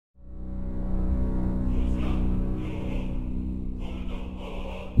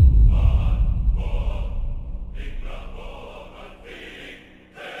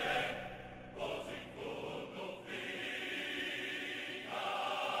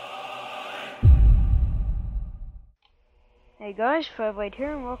Hey guys, Fireblade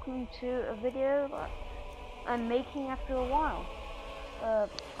here, and welcome to a video that I'm making after a while.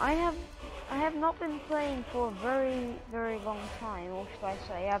 I have not been playing for a very long time, or should I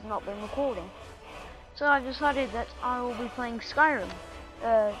say, I have not been recording. So I decided that I will be playing Skyrim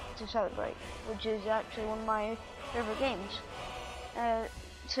to celebrate, which is actually one of my favorite games.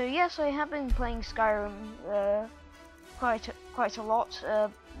 So yes, I have been playing Skyrim quite a lot,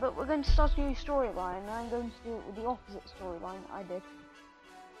 but we're going to start a new storyline. I'm going to do it with the opposite storyline I did.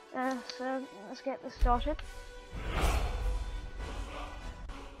 So let's get this started.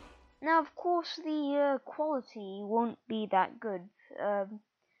 Now, of course, the quality won't be that good.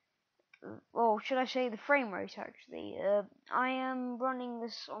 Or should I say the frame rate, actually. I am running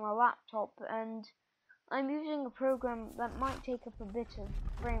this on a laptop, and I'm using a program that might take up a bit of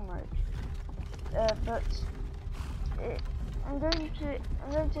frame rate. I'm going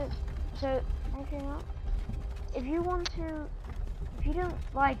to, so, actually not. If you don't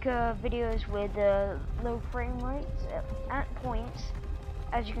like videos with low frame rates, at points,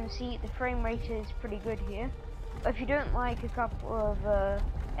 as you can see, the frame rate is pretty good here. But if you don't like a couple of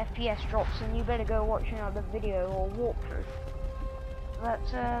FPS drops, then you better go watch another video or walkthrough.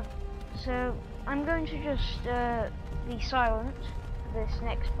 But, so, I'm going to just be silent for this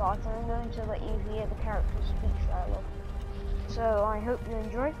next part, and I'm going to let you hear the character's speech dialogue. So I hope you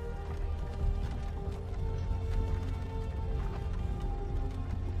enjoy.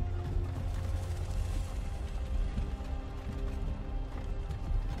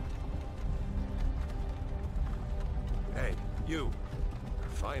 Hey, you.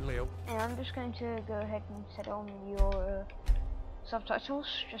 Finally. And I'm just going to go ahead and set on your subtitles,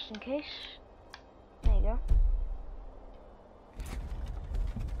 just in case. There you go.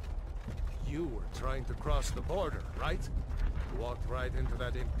 You were trying to cross the border, right? Walked right into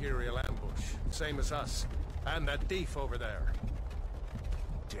that Imperial ambush, same as us. And that thief over there.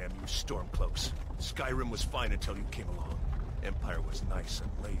 Damn you Stormcloaks. Skyrim was fine until you came along. Empire was nice and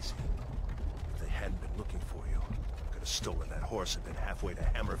lazy. If they hadn't been looking for you, could have stolen that horse and been halfway to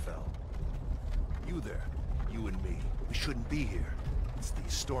Hammerfell. You there, you and me, we shouldn't be here. It's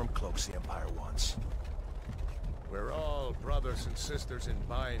these Stormcloaks the Empire wants. We're all brothers and sisters in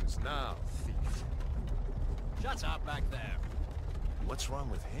binds now, thief. Shut up back there. What's wrong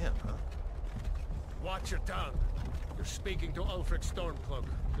with him, huh? Watch your tongue. You're speaking to Ulfric Stormcloak,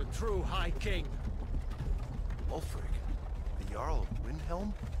 the true High King. Ulfric? The Jarl of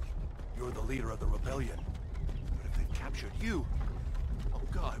Windhelm? You're the leader of the rebellion. But if they've captured you... Oh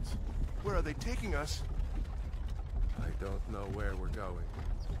gods, where are they taking us? I don't know where we're going,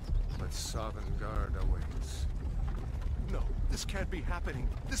 but Sovngarde awaits. No, this can't be happening.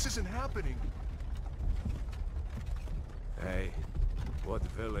 This isn't happening. Hey, what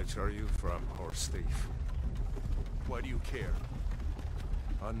village are you from, horse thief? Why do you care?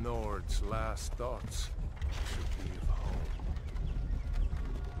 A Nord's last thoughts should be of home.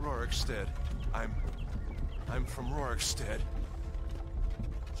 Rorikstead. I'm from Rorikstead.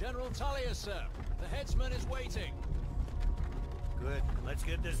 General Tullius, sir. The headsman is waiting. Good. Let's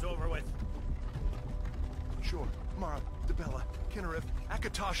get this over with. Sure. Mara, Debella, Kinnereth,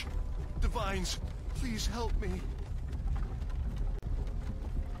 Akatosh, Divines, please help me.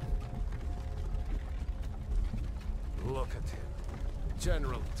 Look at him.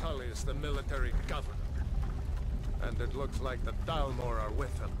 General Tullius, the military governor. And it looks like the Dalmor are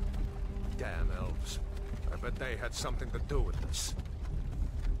with him. Damn elves. I bet they had something to do with this.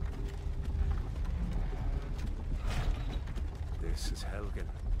 This is Helgen.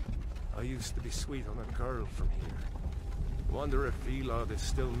 I used to be sweet on a girl from here. Wonder if Elod is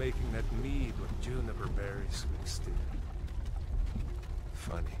still making that mead with juniper berries mixed in.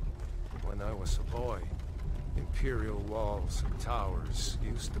 Funny. When I was a boy, Imperial walls and towers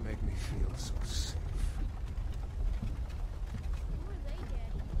used to make me feel so safe. Who are they,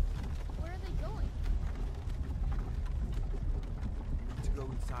 Daddy? Where are they going? To go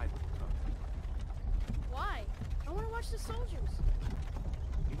inside. Why? I want to watch the soldiers.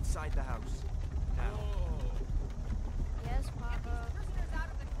 Inside the house. Now. Yes, Papa. Prisoners out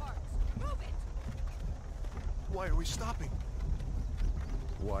of the carts. Move it! Why are we stopping?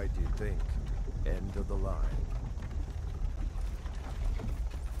 Why do you think? End of the line.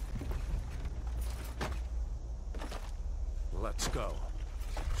 Let's go.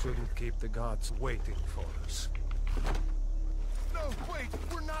 Shouldn't keep the gods waiting for us. No, wait!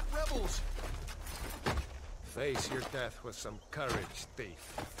 We're not rebels! Face your death with some courage,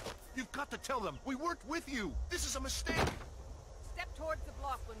 thief. You've got to tell them! We weren't with you! This is a mistake! Step towards the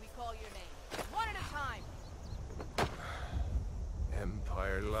block when we call your name. One at a time.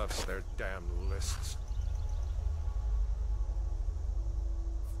 Empire loves their damn lists.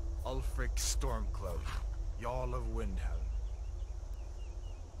 Ulfric Stormcloak, Jarl of Windhelm.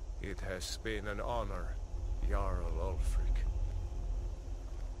 It has been an honor, Jarl Ulfric.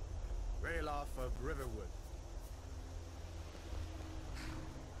 Ralof of Riverwood.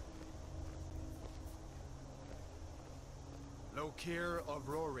 Lokir of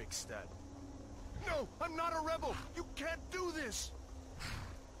Rorikstead. No, I'm not a rebel! You can't do this!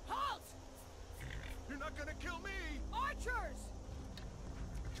 Halt! You're not gonna kill me! Archers!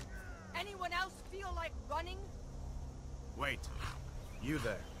 Anyone else feel like running? Wait. You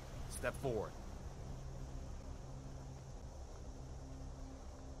there. Step forward.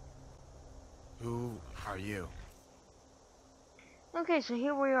 Who are you? Okay, so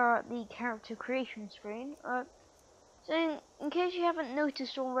here we are at the character creation screen. So in case you haven't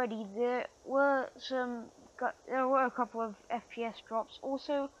noticed already, there were a couple of FPS drops.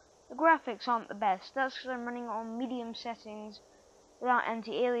 Also, the graphics aren't the best. That's because I'm running on medium settings without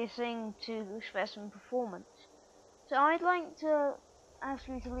anti-aliasing to spare some performance. So I'd like to ask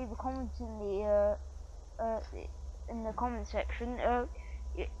you to leave a comment in the comment section.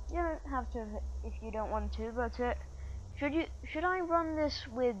 You don't have to if you don't want to, but should I run this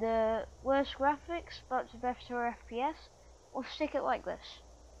with worse graphics but better FPS, or stick it like this?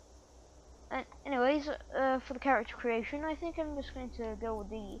 And anyways, for the character creation, I think I'm just going to go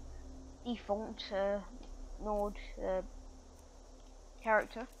with the default Nord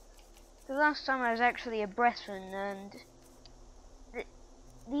character. Because last time I was actually a Breton, and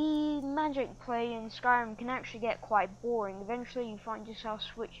the magic play in Skyrim can actually get quite boring. Eventually you find yourself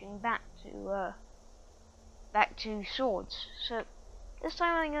switching back to swords. So this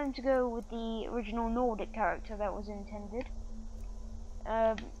time I'm going to go with the original Nordic character that was intended.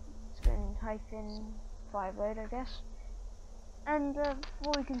 It's been -Fireblade, I guess. And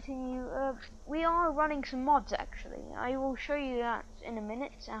before we continue, we are running some mods actually. I will show you that in a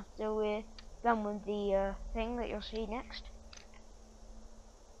minute after we're done with the thing that you'll see next.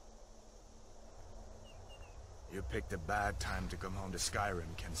 You picked a bad time to come home to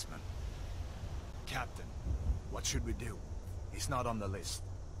Skyrim, kinsman. Captain, what should we do? He's not on the list.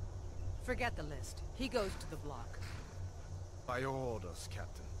 Forget the list. He goes to the block. By your orders,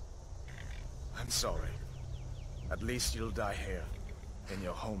 Captain. I'm sorry. At least you'll die here, in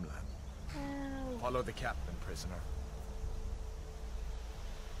your homeland. Follow the captain, prisoner.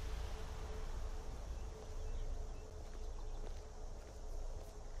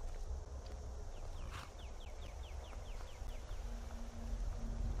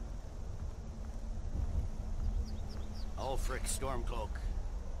 Ulfric Stormcloak.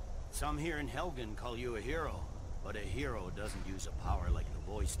 Some here in Helgen call you a hero, but a hero doesn't use a power like the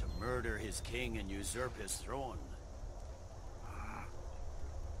voice to murder his king and usurp his throne.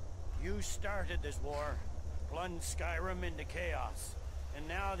 You started this war, plunged Skyrim into chaos, and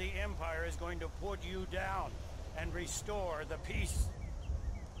now the Empire is going to put you down and restore the peace.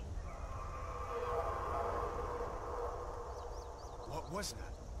 What was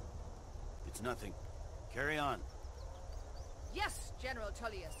that? It's nothing. Carry on. Yes, General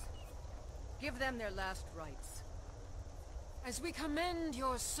Tullius. Give them their last rites. As we commend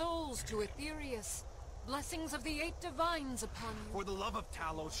your souls to Aetherius, blessings of the 8 divines upon you. For the love of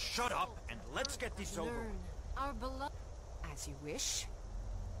Talos, shut up and let's get this over. Learn our beloved as you wish.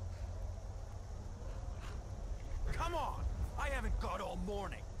 Come on! I haven't got all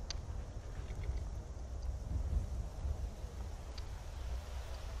morning.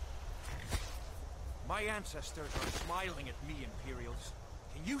 My ancestors are smiling at me, Imperials.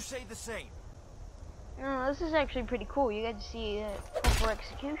 Can you say the same? No, this is actually pretty cool. You get to see a proper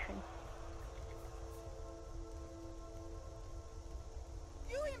execution.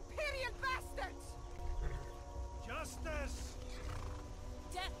 You Imperial bastards! Justice!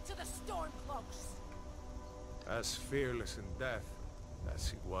 Death to the Stormcloaks! As fearless in death as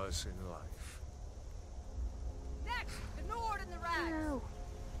he was in life. Next, the Nord and the Rags! No.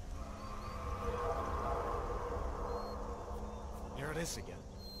 Here it is again.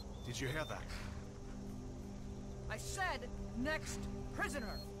 Did you hear that? I said, next,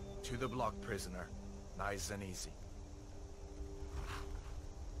 prisoner! To the block, prisoner. Nice and easy.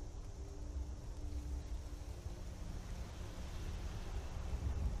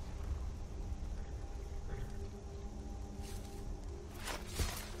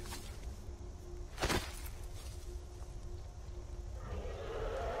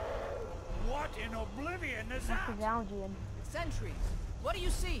 What in oblivion is that? This is Algian. Sentries, what do you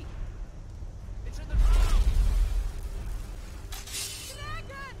see? It's in the ground!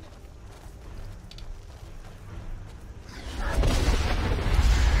 Dragon!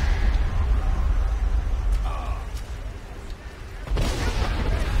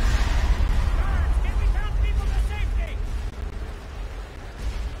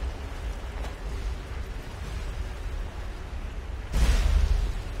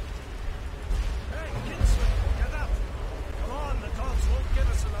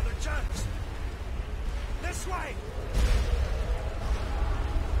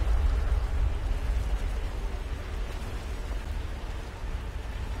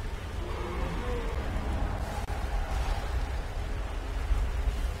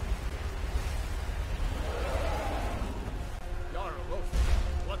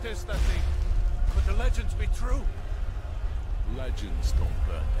 this that could the legends be true? Legends don't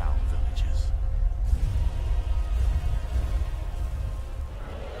burn down villages.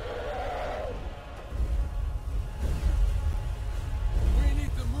 We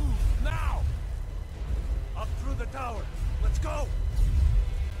need to move now! Up through the tower. Let's go!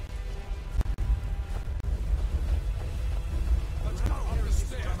 Let's go! Up the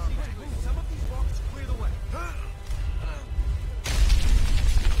stairs. Some of these rocks clear the way.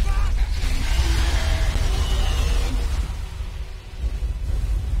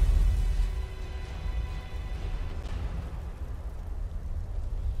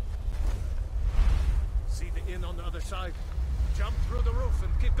 See the inn on the other side? Jump through the roof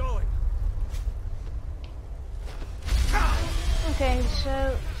and keep going. Okay,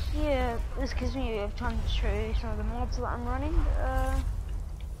 so here, this gives me a time to show you some of the mods that I'm running.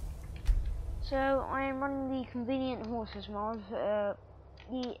 So I am running the Convenient Horses mod,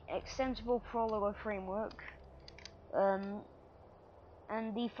 the Extensible Prologo framework, and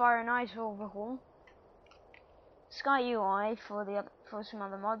the Fire and Ice overhaul, Sky UI for some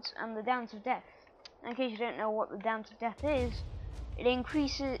other mods, and the Dance of Death. In case you don't know what the Dance of Death is, it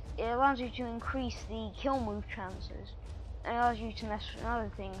allows you to increase the kill move chances. It allows you to mess with other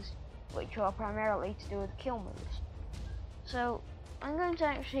things, which are primarily to do with kill moves. So I'm going to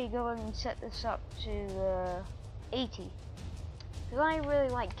actually go and set this up to 80, because I really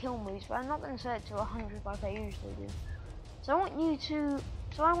like kill moves, but I'm not going to set it to 100 like I usually do. So I want you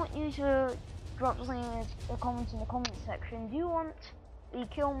to drop something in the comments in the comment section. Do you want the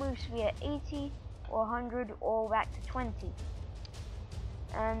kill moves to be at 80 or 100 or back to 20?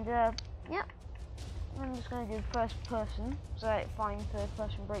 And yeah, I'm just going to do first person, so I find third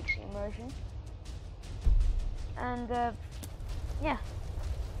person breaks the immersion. And yeah.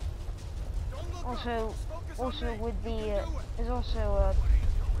 Also with the there's also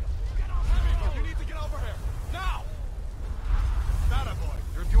You need to get over here now. That boy,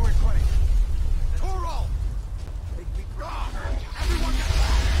 you're doing great. Toro, everyone get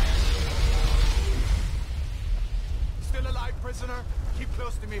back. Still alive, prisoner? Keep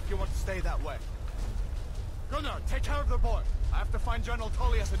close to me if you want to stay that way. Gunnar, take care of the boy. I have to find General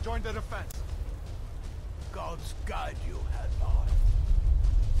Tullius and join the defense. Gods guide you, Hadvar.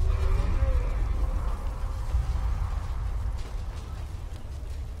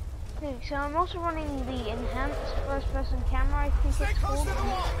 okay, so I'm also running the enhanced first-person camera. I think it's called. It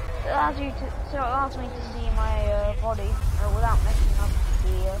allows me to see my body without messing up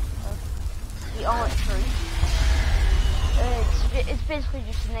the archery. It's basically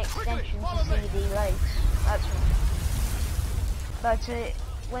just an extension to see the legs. That's all. But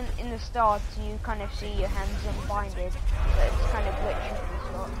when in the start you kind of see your hands unbinded, so it's kind of glitchy at the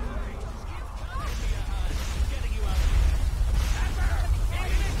start.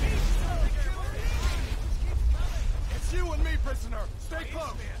 It's you and me, prisoner. Stay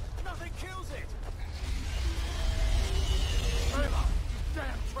close. Nothing kills it! Rayla, you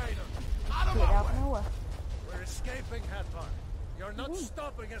damn traitor. Out of Get our out way. nowhere. We're escaping, Hadvar. You're not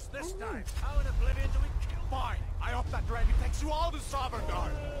stopping us this time. How in oblivion do we kill? Fine. I hope that dragon takes you all to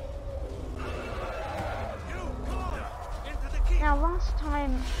Sovngarde. You, come on! Into the keep! Now last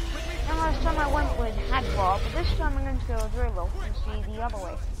time I went with Hadvar, but this time I'm going to go with Rilo and see the other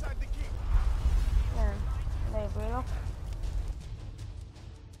way. Inside the keep. There, Rilo.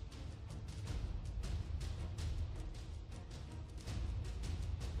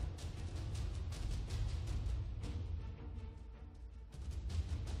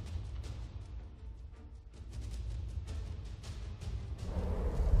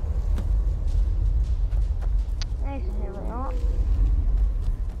 Here we are.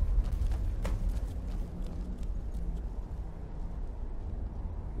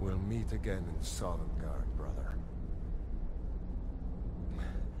 We'll meet again in Sovngarde, brother.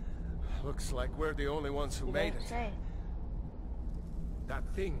 Looks like we're the only ones who made it. That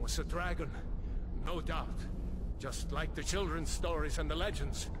thing was a dragon, no doubt. Just like the children's stories and the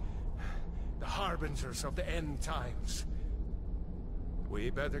legends. The harbingers of the end times. We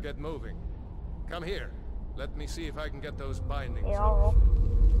better get moving. Come here. Let me see if I can get those bindings. Yeah, I'll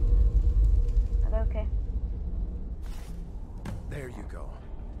okay. There you go.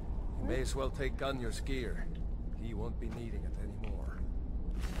 You may as well take Gunnar's gear. He won't be needing it anymore.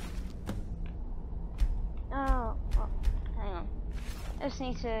 Oh, hang on. I just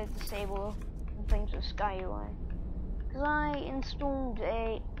need to disable things with Sky UI. Because I installed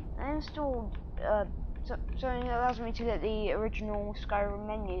so it allows me to get the original Skyrim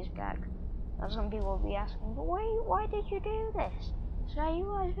menus back. Now some people will be asking, but why did you do this? Sky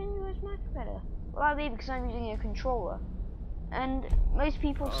UI's menu is much better. Well, that'd be because I'm using a controller. and most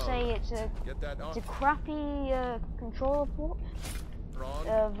people say it's a crappy controller port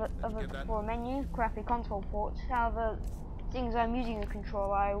for a menu, crappy console port. However, things I'm using a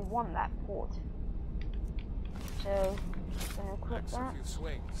controller, I want that port. So, I'm gonna click that. A few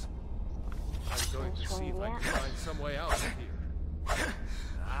swings. I'm going to see if I can find some way out of here.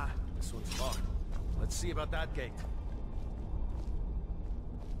 Ah, this one's locked. Let's see about that gate.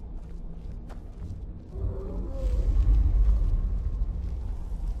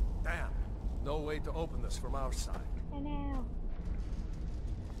 Damn, no way to open this from our side. I know.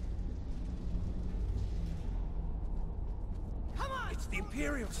 Come on! It's the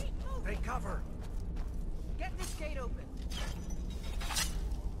Imperials. Take cover. Get this gate open.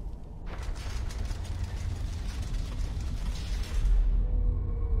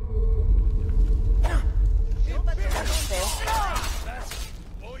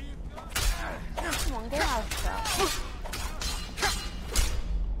 Come on, get out of that.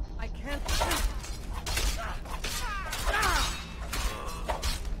 I can't.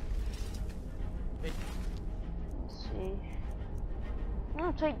 Let's see. I'm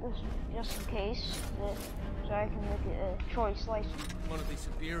gonna take this just in case, so I can make it a choice later. One of these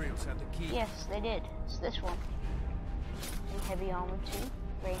Imperials had the key. Yes, they did. It's this one. And heavy armor too.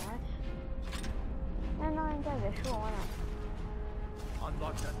 Very nice. And 9 dagger, sure, why not?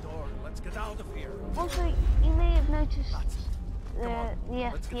 Unlock that door and let's get out of here. Also, you may have noticed the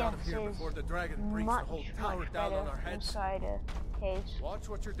Let's get out of here FPS before the dragon is brings much, the whole tower much down better on our heads. inside caves. Watch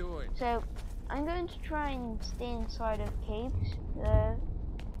what you're doing. So, I'm going to try and stay inside of caves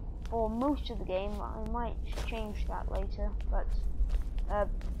for most of the game. I might change that later, but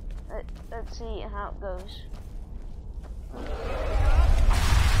let's see how it goes.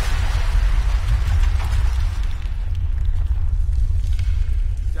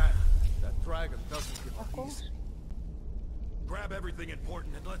 Damn, that dragon doesn't give Of a course. piece. Grab everything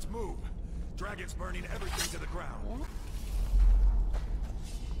important and let's move. Dragon's burning everything to the ground. Yeah.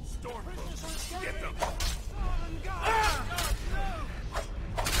 Stormcloaks, get them!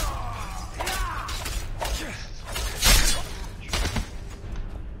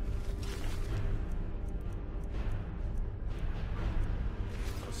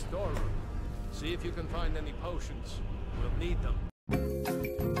 A storeroom. See if you can find any potions. We'll need them.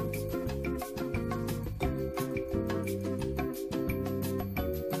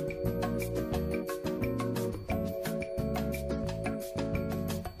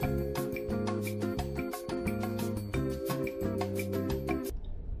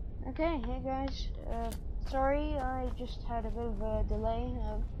 Okay, hey guys, sorry, I just had a bit of a delay.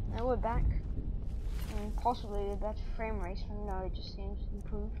 Now we're back, and possibly a better frame rate. I don't know, it just seems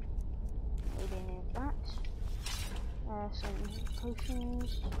improved. We didn't need that. Some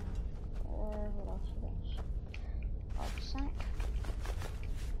potions. What else? Large sack.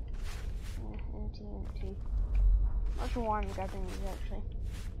 Empty. Not sure why I'm grabbing these actually.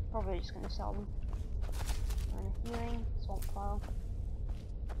 Probably just gonna sell them. And a healing, salt pile.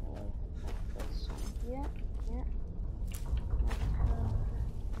 This one here, yeah.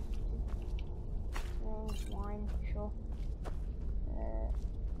 Wine, sure.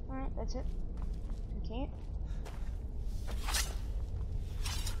 Alright, that's it. Thank you.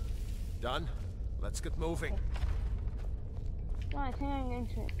 Done? Let's get moving. Okay. So I think I'm going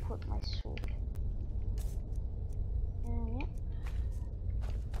to equip my sword. Yeah.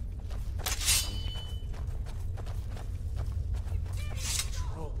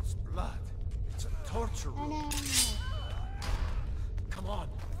 Troll's blood. It's a torture room. Come on.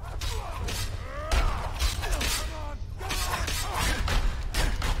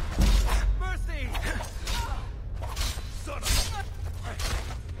 Mercy! Son of a...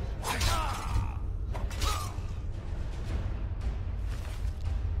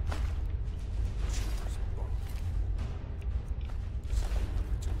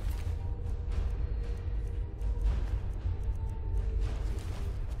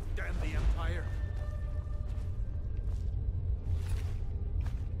 Damn the Empire.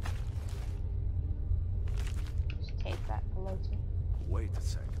 Just take that for later. Wait a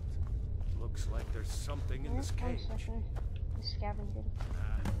second. Looks like there's something in this cage. The scavenger.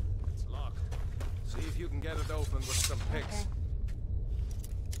 It's locked. See if you can get it open with some picks. Okay.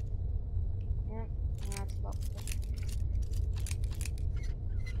 Yep, now it's locked.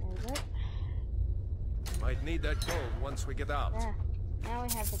 There we go. Might need that gold once we get out. Yeah, now we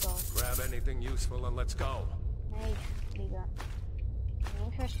have the gold. Grab anything useful and let's go. Nice, what do you got?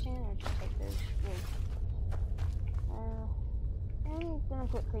 Interesting, I'll just take those. I'm gonna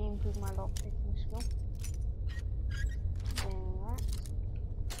quickly improve my lockpicking skill. Doing that.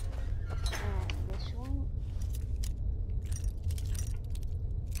 And this one.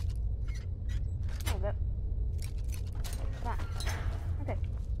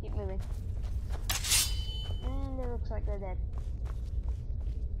 like they're dead.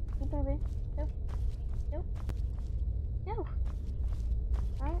 Keep moving. Go. Go. Go.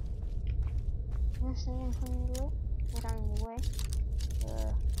 Alright. I'm gonna stay in front of the door. Get out of the way.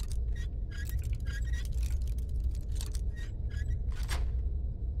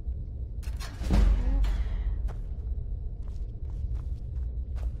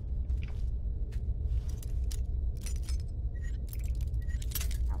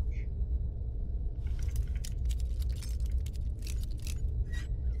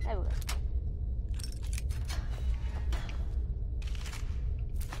 There we go.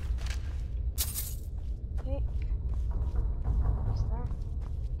 Okay. What's that?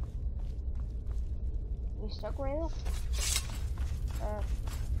 You stuck right up?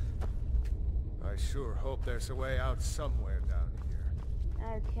 I sure hope there's a way out somewhere down here.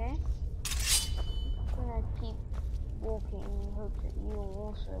 Okay. I'm gonna keep walking and hope that you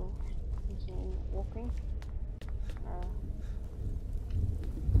will also continue walking.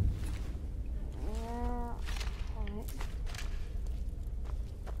 Yeah, alright.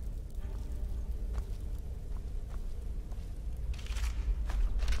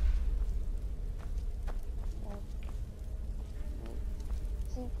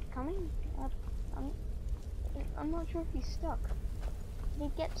 Is he coming? I'm not sure if he's stuck.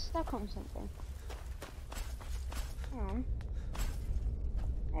 Did he get stuck on something? Hang on.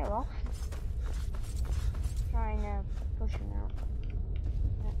 Hey, off. Try and push him out.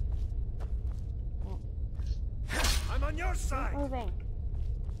 I'm on your side! Keep moving.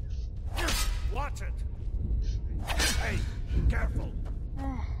 Watch it! Hey, careful!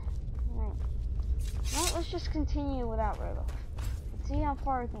 Right. Well, let's just continue without Roloff. Let's see how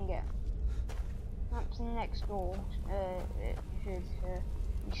far we can get. Perhaps the next door it should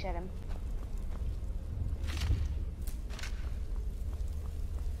reset him.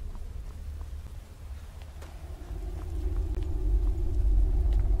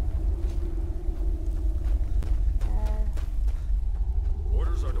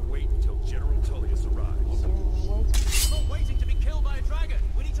 Orders are to wait until General Tullius arrives. I'm not waiting to be killed by a dragon.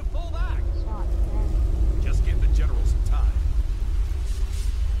 We need to fall back. Just give the General some time.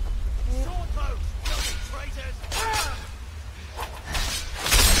 Sword those, filthy traitors!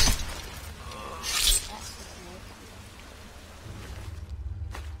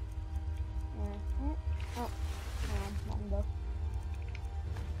 Oh, hang on, let him go.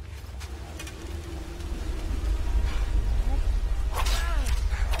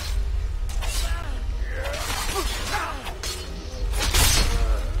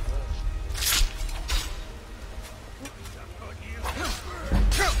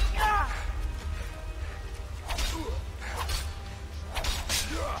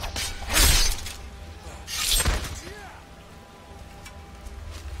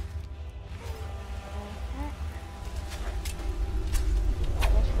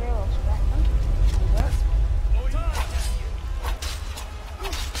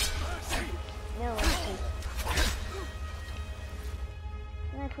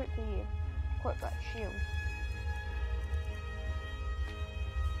 Quickly equip that shield.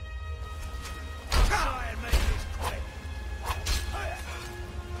 Try and make this quick!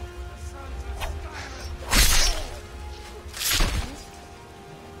 The sons of Skyrim!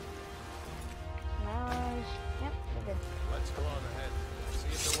 Nice. Yep, we're good. Let's go on ahead.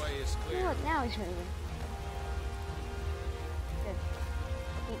 See if the way is Oh, clear. look, now he's moving. Good.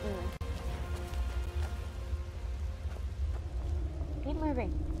 Keep moving. Keep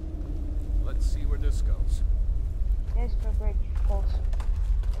moving. Let's see where this goes. There's the bridge, of course.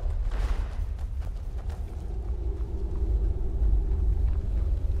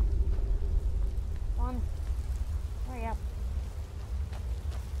 Come on. Hurry up.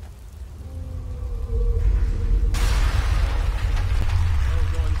 No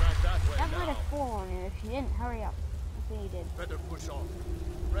going back that way That might now. have fallen on you if you didn't hurry up. I think you did. Better push on.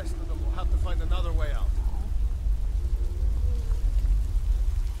 The rest of them will have to find another way out.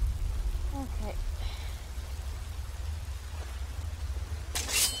 Okay.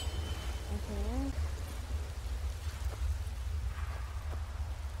 Okay.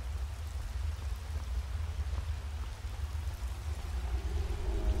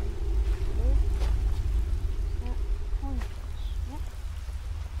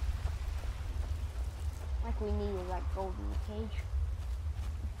 Like we needed that golden cage.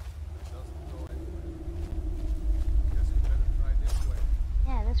 Doesn't go anywhere. Guess we better try this way.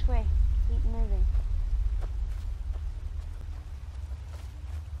 Yeah, this way. Keep moving.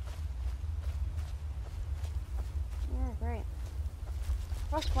 Yeah, great.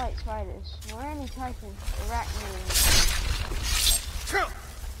 Frostbite spiders, or any type of arachnid.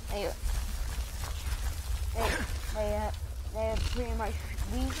 There you go. There you go. They're pretty much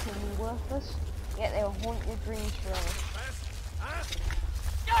weak and worthless, yet they will haunt your dreams forever.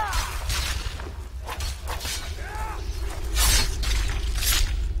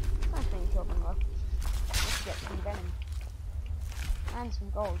 I think kill them though. Let's get some venom. And some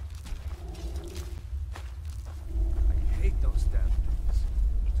gold. I hate those damn things.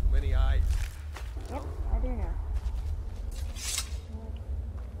 Too many eyes. Yep, I do know.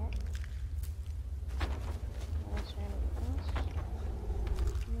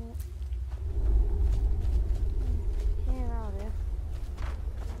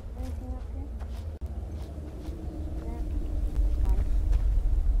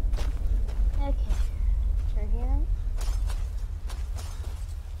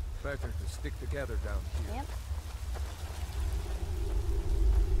 Better to stick together down here. Yep.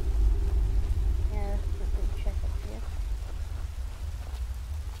 Yeah, let's quickly check up here.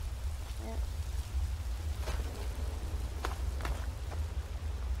 Yep.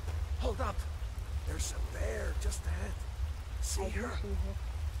 Hold up! There's a bear just ahead. See I do her? see her.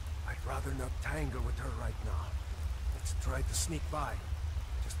 I'd rather not tangle with her right now. Let's try to sneak by.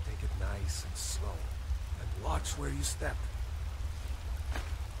 Just take it nice and slow. And watch where you step.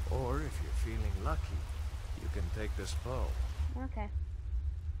 Or if you're feeling lucky, you can take this bow. Okay.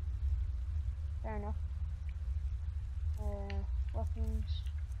 Fair enough. Weapons.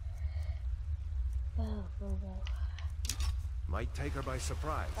 Bow. Might take her by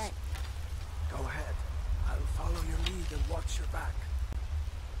surprise. Right. Go ahead. I'll follow your lead and watch your back.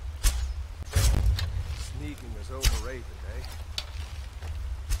 Sneaking is overrated, eh?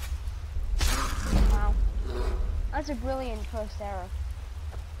 Wow. That's a brilliant first arrow.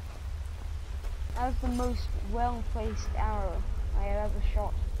 That was the most well-placed arrow I have ever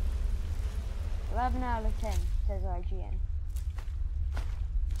shot. 11 out of 10, says IGN.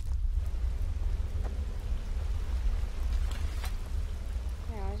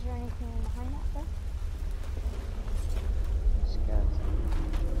 Now, is there anything behind that though? Skeleton.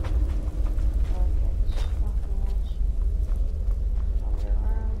 Perfect. Nothing else. Wander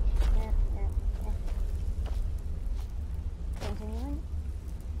around. Yeah. Continuing.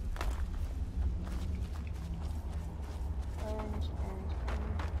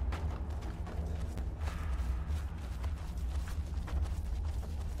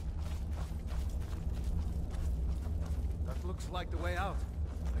 That looks like the way out.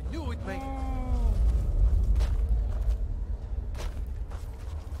 I knew we'd make it.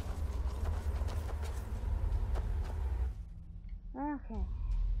 Okay.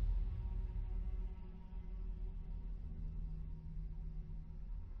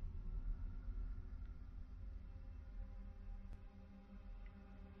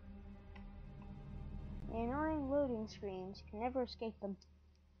 The annoying loading screens, you can never escape them.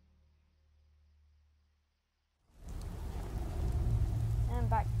 And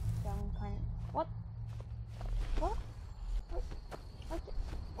back down kind of. What? What?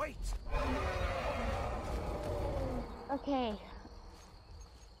 Wait! Okay.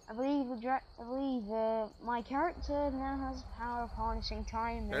 I believe my character now has the power of harnessing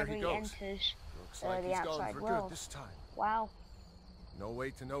time whenever he enters Looks like the he's outside gone for world. good this time. Wow. No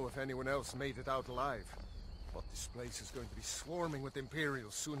way to know if anyone else made it out alive. But this place is going to be swarming with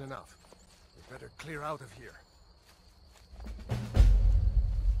Imperials soon enough. We better clear out of here.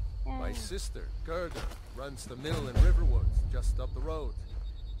 Yeah. My sister, Gerda, runs the mill in Riverwood, just up the road.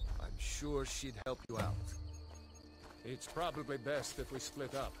 I'm sure she'd help you out. It's probably best if we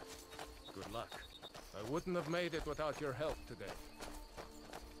split up. Good luck. I wouldn't have made it without your help today.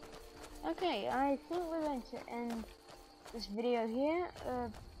 Okay, I think we're going to end this video here.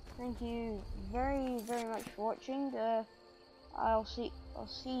 Thank you very much for watching. I'll see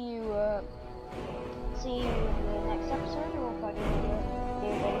you in the next episode, or if I do a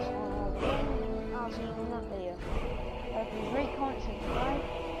video based on